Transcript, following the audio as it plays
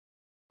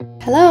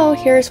Hello,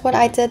 here's what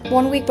I did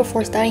 1 week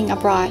before studying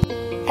abroad.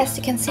 As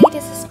you can see,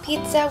 this is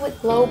pizza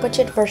with low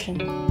budget version.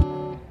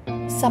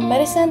 Some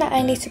medicine that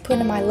I need to put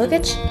in my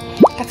luggage.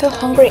 I feel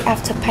hungry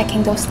after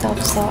packing those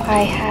stuff, so I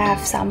have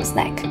some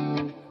snack.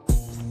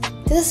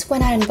 This is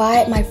when I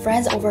invite my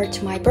friends over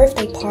to my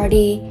birthday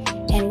party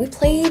and we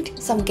played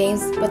some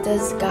games, but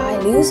this guy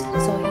lose,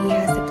 so he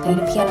has to play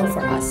the piano for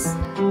us.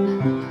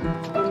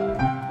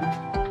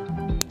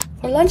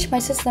 For lunch, my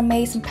sister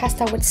made some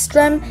pasta with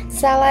shrimp,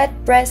 salad,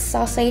 bread,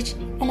 sausage,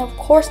 and of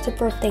course the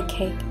birthday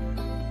cake.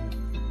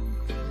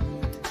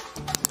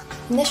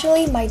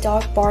 Initially, my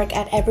dog barked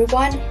at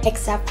everyone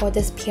except for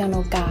this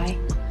piano guy.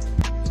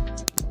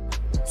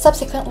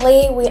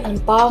 Subsequently, we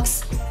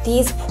unboxed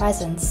these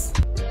presents.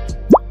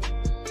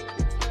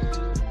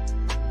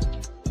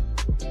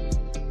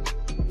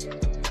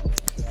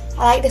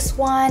 I like this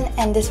one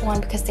and this one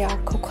because they are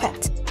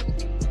coquette.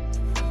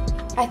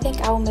 I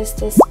think I will miss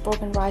this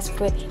broken rice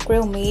with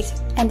grilled meat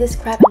and this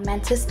crab and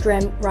mantis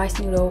shrimp rice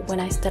noodle when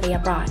I study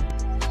abroad.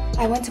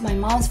 I went to my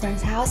mom's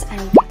friend's house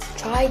and we got to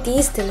try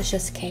these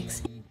delicious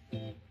cakes.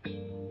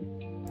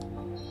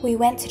 We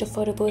went to the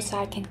photo booth so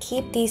I can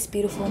keep these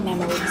beautiful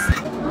memories.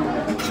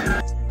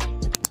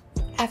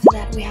 After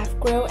that, we have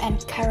grilled and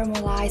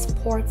caramelized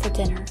pork for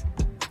dinner.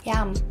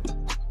 Yum!